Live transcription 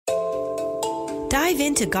Dive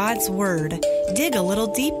into God's Word. Dig a little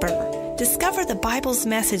deeper. Discover the Bible's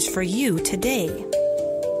message for you today.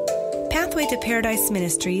 Pathway to Paradise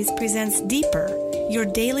Ministries presents Deeper, your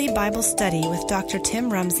daily Bible study with Dr.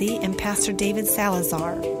 Tim Rumsey and Pastor David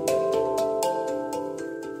Salazar.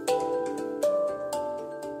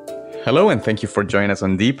 Hello, and thank you for joining us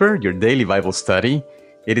on Deeper, your daily Bible study.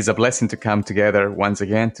 It is a blessing to come together once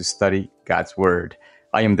again to study God's Word.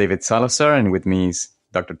 I am David Salazar, and with me is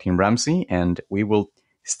Dr. Tim Rumsey, and we will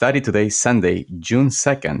study today, Sunday, June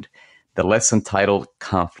 2nd, the lesson titled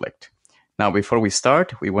Conflict. Now, before we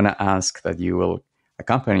start, we want to ask that you will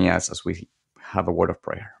accompany us as we have a word of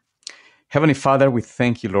prayer. Heavenly Father, we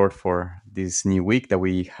thank you, Lord, for this new week that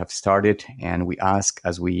we have started, and we ask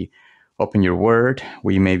as we open your word,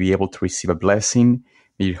 we may be able to receive a blessing.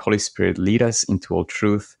 May your Holy Spirit lead us into all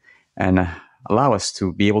truth and allow us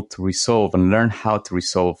to be able to resolve and learn how to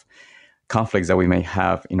resolve conflicts that we may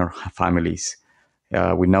have in our families.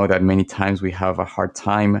 We know that many times we have a hard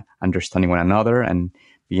time understanding one another and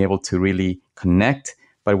being able to really connect,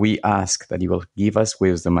 but we ask that you will give us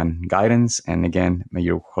wisdom and guidance. And again, may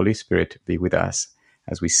your Holy Spirit be with us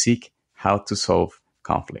as we seek how to solve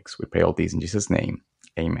conflicts. We pray all these in Jesus' name.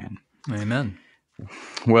 Amen. Amen.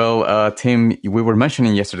 Well, Tim, we were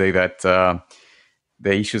mentioning yesterday that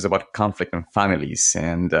the issues about conflict in families,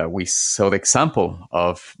 and we saw the example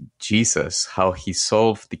of Jesus, how he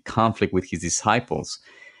solved the conflict with his disciples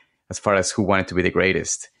as far as who wanted to be the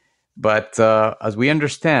greatest. But as we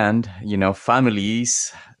understand,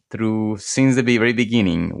 families since the very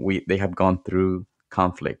beginning, they have gone through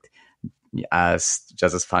conflict just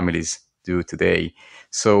as families do today.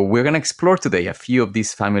 So we're going to explore today a few of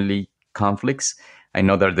these family conflicts. I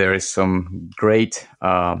know that there is some great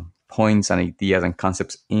points and ideas and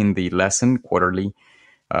concepts in the lesson quarterly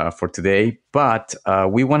for today, but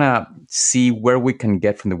we want to see where we can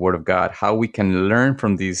get from the Word of God, how we can learn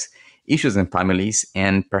from these issues in families,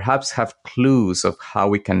 and perhaps have clues of how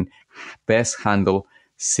we can best handle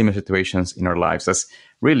similar situations in our lives. As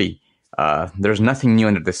really, there's nothing new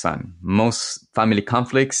under the sun. Most family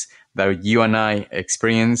conflicts that you and I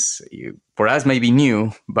experience, for us may be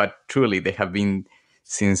new, but truly they have been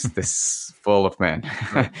since this fall of man.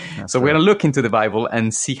 So we're going to look into the Bible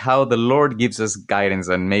and see how the Lord gives us guidance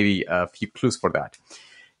and maybe a few clues for that.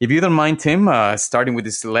 If you don't mind, Tim, starting with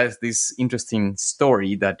this interesting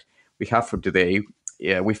story that we have for today,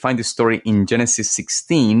 we find this story in Genesis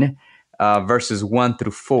 16, verses 1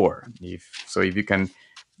 through 4. If you can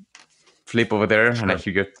flip over there, sure. And I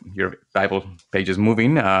hear your Bible pages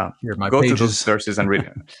moving. Go to those verses and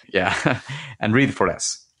read. And read for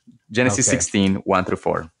us. Genesis 16, 1 through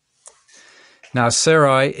 4. Now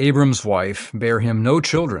Sarai, Abram's wife, bare him no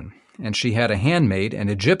children, and she had a handmaid, an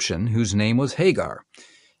Egyptian, whose name was Hagar.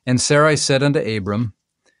 And Sarai said unto Abram,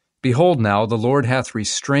 Behold now, the Lord hath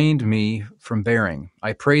restrained me from bearing.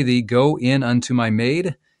 I pray thee, go in unto my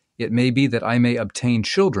maid. It may be that I may obtain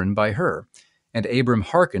children by her. And Abram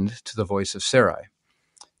hearkened to the voice of Sarai.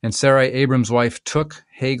 And Sarai, Abram's wife, took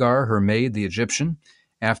Hagar, her maid, the Egyptian,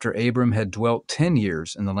 after Abram had dwelt 10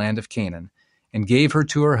 years in the land of Canaan, and gave her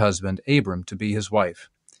to her husband Abram to be his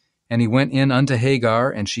wife. And he went in unto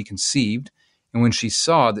Hagar, and she conceived. And when she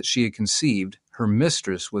saw that she had conceived, her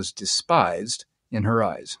mistress was despised in her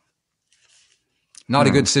eyes. Not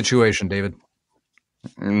a good situation, David.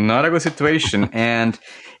 Not a good situation. And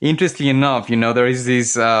interestingly enough, there is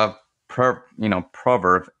this proverb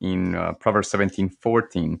in Proverbs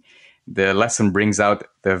 17:14. The lesson brings out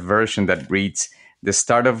the version that reads, the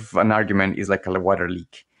start of an argument is like a water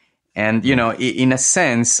leak. And, in a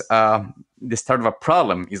sense, the start of a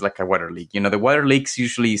problem is like a water leak. The water leaks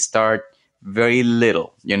usually start very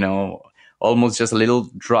little, almost just a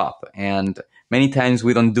little drop. And many times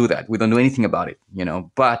we don't do that. We don't do anything about it,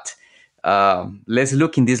 But let's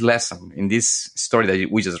look in this lesson, in this story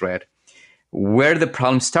that we just read, where the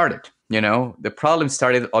problem started. The problem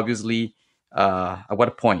started, obviously, at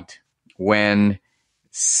what point? When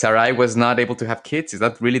Sarai was not able to have kids? Is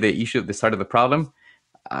that really the issue at the start of the problem?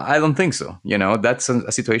 I don't think so. That's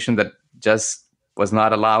a situation that just was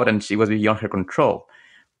not allowed and she was beyond her control.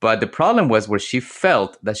 But the problem was where she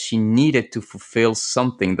felt that she needed to fulfill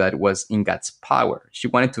something that was in God's power. She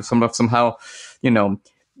wanted to somehow,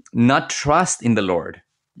 not trust in the Lord.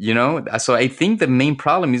 So I think the main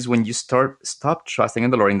problem is when you stop trusting in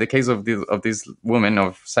the Lord. In the case of this woman,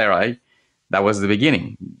 of Sarai, that was the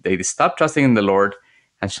beginning. They stopped trusting in the Lord.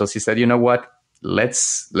 And so she said, you know what?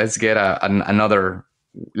 Let's get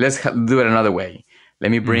let's do it another way.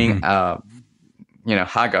 Let me bring,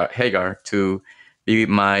 Hagar to be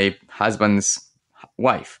my husband's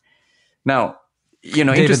wife. Now,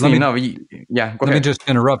 David, interesting enough, yeah, go let me ahead. just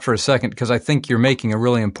interrupt for a second, because I think you're making a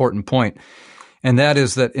really important point. And that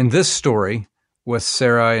is that in this story with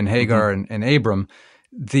Sarai and Hagar and Abram,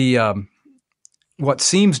 what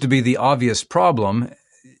seems to be the obvious problem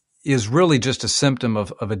is really just a symptom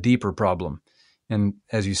of a deeper problem. And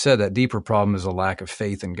as you said, that deeper problem is a lack of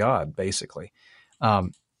faith in God, basically.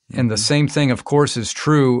 And the same thing, of course, is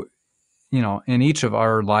true, in each of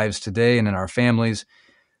our lives today and in our families.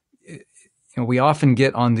 We often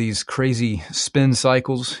get on these crazy spin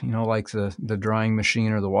cycles, like the drying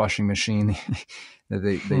machine or the washing machine.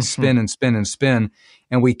 They spin and spin and spin,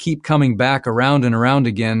 and we keep coming back around and around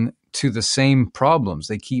again to the same problems.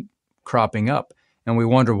 They keep cropping up, and we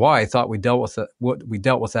wonder why. I thought we dealt with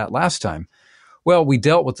that last time. Well, we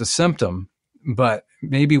dealt with the symptom, but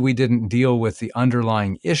maybe we didn't deal with the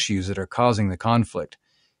underlying issues that are causing the conflict.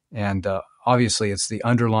 And obviously, it's the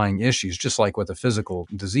underlying issues, just like with a physical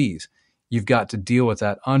disease. You've got to deal with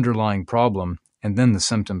that underlying problem, and then the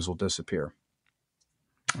symptoms will disappear.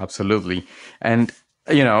 Absolutely. And,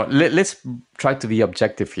 let's try to be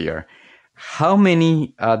objective here. How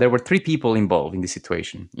many, there were 3 people involved in this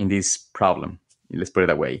situation, in this problem. Let's put it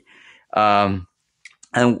that way.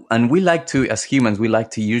 And we like to, as humans, we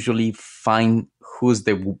like to usually find who's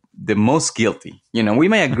the most guilty. We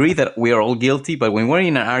may agree that we are all guilty, but when we're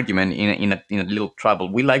in an argument, in a little trouble,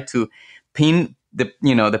 we like to pin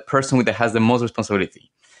the person that has the most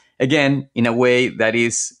responsibility. Again, in a way that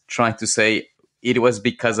is trying to say, it was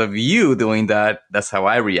because of you doing that. That's how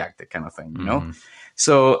I reacted, kind of thing,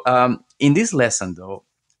 So in this lesson, though,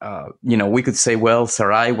 we could say, well,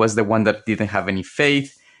 Sarai was the one that didn't have any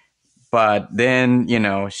faith, but then,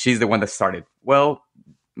 she's the one that started. Well,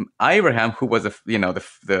 Abraham, who was the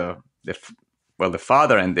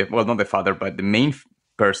father and not the father, but the main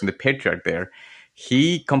person, the patriarch there,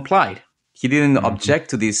 he complied. He didn't object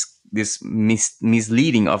to this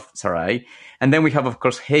misleading of Sarai. And then we have, of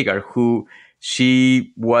course, Hagar, who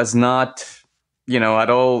she was not, at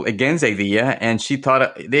all against the idea. And she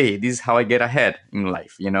thought, hey, this is how I get ahead in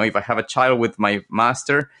life. If I have a child with my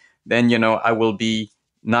master, then, I will be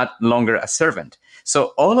not longer a servant.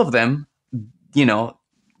 So all of them, in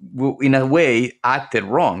a way, acted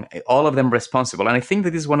wrong. All of them responsible. And I think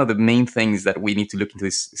that is one of the main things that we need to look into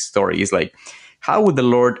this story is like, how would the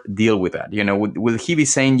Lord deal with that? Will he be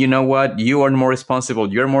saying, you know what, you are more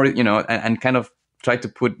responsible, you're more, and kind of try to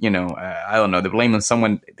put, I don't know, the blame on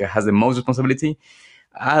someone that has the most responsibility?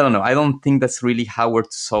 I don't know. I don't think that's really how we're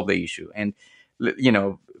to solve the issue. And,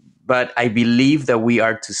 but I believe that we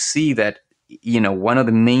are to see that, one of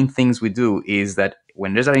the main things we do is that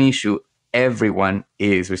when there's an issue, everyone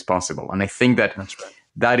is responsible. And I think that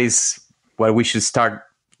that is what we should start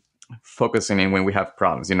focusing in when we have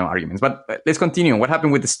problems, arguments. But let's continue. What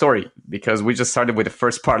happened with the story? Because we just started with the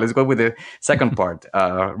first part. Let's go with the second part.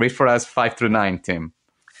 Read for us 5-9, Tim.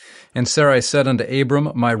 And Sarai said unto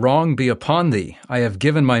Abram, My wrong be upon thee. I have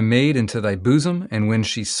given my maid into thy bosom, and when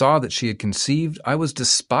she saw that she had conceived, I was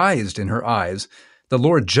despised in her eyes. The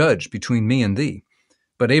Lord judge between me and thee.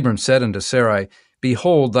 But Abram said unto Sarai,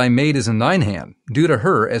 Behold, thy maid is in thine hand. Do to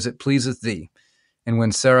her as it pleaseth thee. And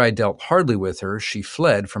when Sarai dealt hardly with her, she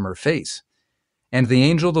fled from her face. And the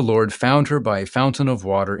angel of the Lord found her by a fountain of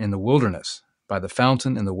water in the wilderness, by the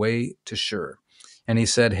fountain in the way to Shur. And he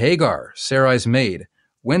said, Hagar, Sarai's maid,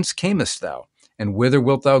 whence camest thou? And whither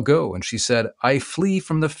wilt thou go? And she said, I flee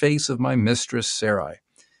from the face of my mistress Sarai.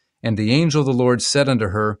 And the angel of the Lord said unto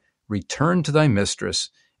her, Return to thy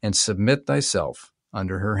mistress, and submit thyself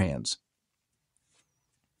under her hands.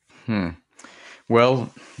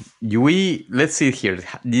 Well, let's see here.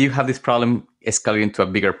 Do you have this problem escalating into a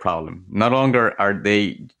bigger problem? No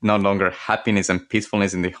longer happiness and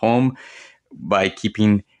peacefulness in the home by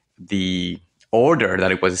keeping the order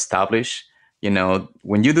that it was established.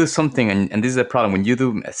 When you do something, and this is a problem, when you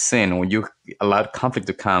do a sin, when you allow conflict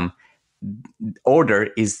to come,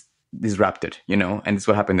 order is disrupted, and it's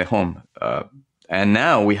what happened at home. And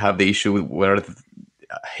now we have the issue where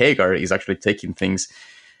Hagar is actually taking things,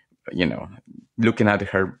 looking at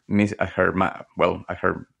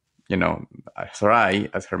Sarai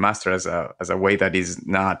as her master as a way that is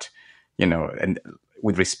not, and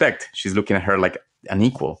with respect, she's looking at her like an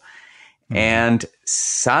equal. And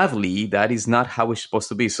sadly, that is not how it's supposed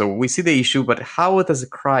to be. So we see the issue, but how does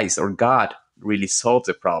Christ or God really solve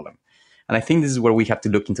the problem? And I think this is where we have to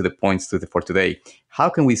look into the points for today. How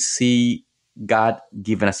can we see God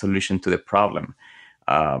giving a solution to the problem?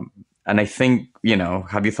 And I think,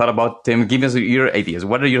 have you thought about, Tim, give us your ideas.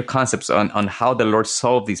 What are your concepts on how the Lord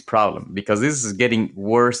solved this problem? Because this is getting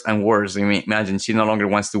worse and worse. I mean, imagine she no longer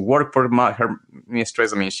wants to work for her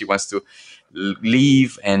mistress. I mean, she wants to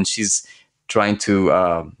leave, and she's trying to,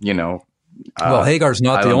 well, Hagar's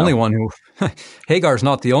not the only one who Hagar's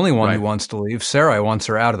not the only one Right. who wants to leave. Sarai wants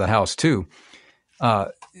her out of the house too.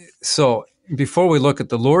 So before we look at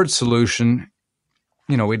the Lord's solution,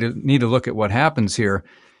 we need to look at what happens here.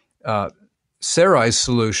 Sarai's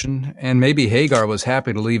solution, and maybe Hagar was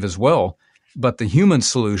happy to leave as well, but the human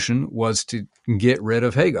solution was to get rid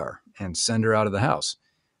of Hagar and send her out of the house.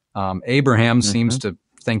 Abraham seems to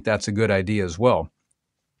think that's a good idea as well.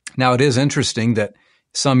 Now, it is interesting that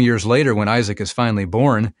some years later, when Isaac is finally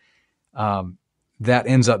born, that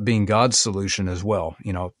ends up being God's solution as well.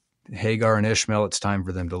 Hagar and Ishmael, it's time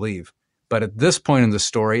for them to leave. But at this point in the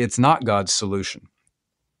story, it's not God's solution.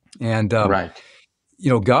 And, Right.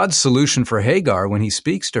 God's solution for Hagar when he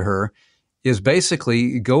speaks to her is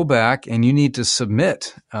basically go back and you need to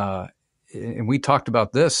submit. And we talked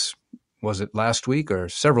about this, was it last week or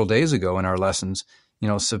several days ago in our lessons?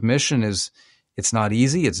 Submission it's not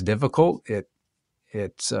easy. It's difficult. It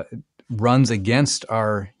runs against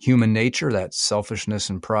our human nature, that selfishness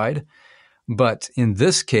and pride. But in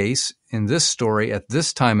this case, in this story, at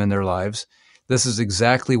this time in their lives, this is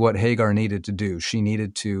exactly what Hagar needed to do. She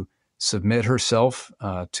needed to submit herself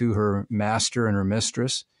to her master and her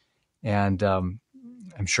mistress. And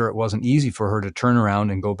I'm sure it wasn't easy for her to turn around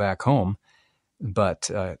and go back home. But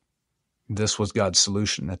this was God's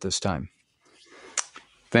solution at this time.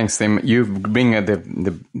 Thanks, Tim. You bring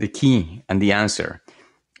the key, and the answer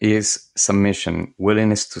is submission,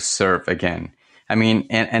 willingness to serve again. I mean,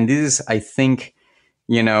 and this is, I think,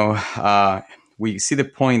 we see the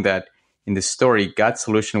point that in the story, God's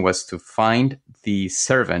solution was to find the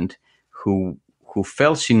servant who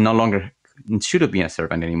felt she no longer should have been a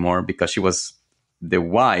servant anymore because she was the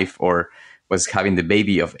wife or was having the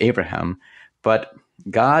baby of Abraham. But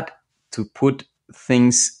God, to put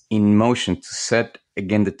things in motion, to set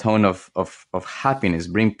again the tone of happiness,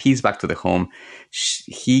 bring peace back to the home,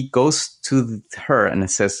 he goes to her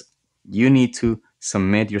and says, you need to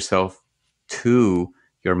submit yourself to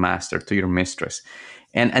your master, to your mistress.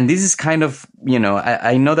 And this is kind of,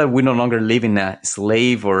 I know that we no longer live in a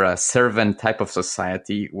slave or a servant type of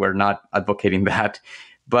society. We're not advocating that.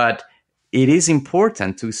 But it is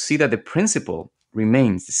important to see that the principle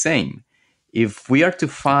remains the same. If we are to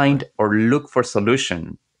find or look for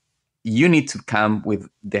solution, you need to come with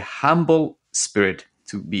the humble spirit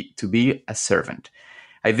to be a servant.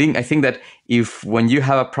 I think that if when you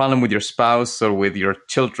have a problem with your spouse or with your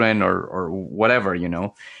children or whatever,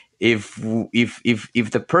 if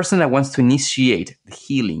the person that wants to initiate the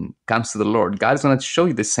healing comes to the Lord, God is going to show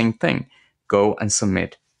you the same thing. Go and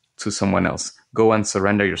submit to someone else. Go and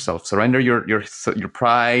surrender yourself. Surrender your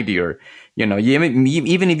pride. Even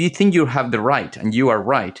if you think you have the right and you are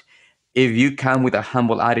right, if you come with a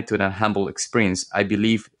humble attitude and a humble experience, I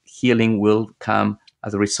believe healing will come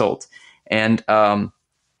as a result. And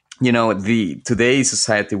today's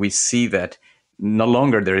society, we see that no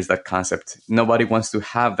longer there is that concept. Nobody wants to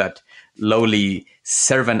have that lowly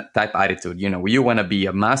servant type attitude. You want to be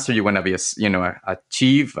a master, you want to be a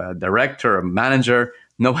chief, a director, a manager.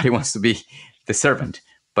 Nobody wants to be the servant.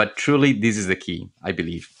 But truly, this is the key, I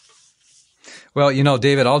believe. Well,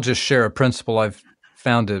 David, I'll just share a principle I've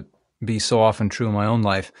found to be so often true in my own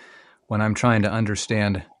life when I'm trying to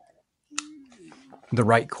understand the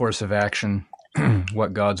right course of action,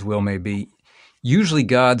 what God's will may be. Usually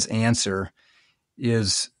God's answer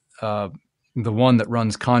is the one that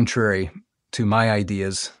runs contrary to my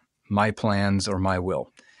ideas, my plans, or my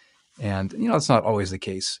will. And, it's not always the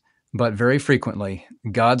case. But very frequently,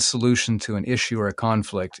 God's solution to an issue or a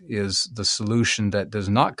conflict is the solution that does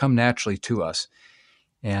not come naturally to us.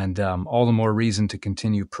 And all the more reason to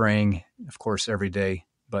continue praying, of course, every day,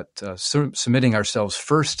 but submitting ourselves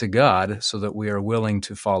first to God so that we are willing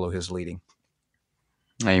to follow his leading.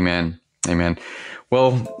 Amen. Amen.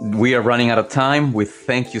 Well, we are running out of time. We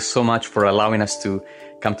thank you so much for allowing us to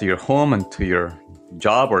come to your home and to your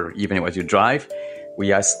job or even as you drive.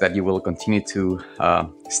 We ask that you will continue to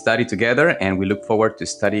study together, and we look forward to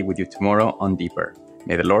study with you tomorrow on Deeper.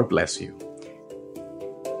 May the Lord bless you.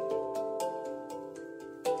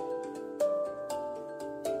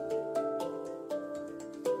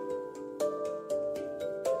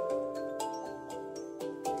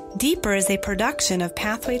 Deeper is a production of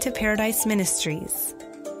Pathway to Paradise Ministries.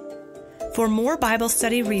 For more Bible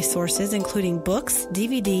study resources, including books,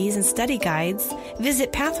 DVDs, and study guides,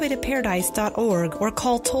 visit pathwaytoparadise.org or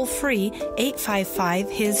call toll-free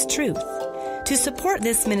 855-HIS-TRUTH. To support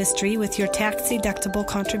this ministry with your tax-deductible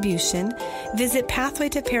contribution, visit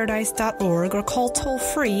pathwaytoparadise.org or call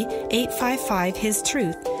toll-free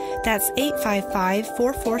 855-HIS-TRUTH. That's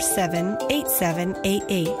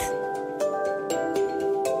 855-447-8788.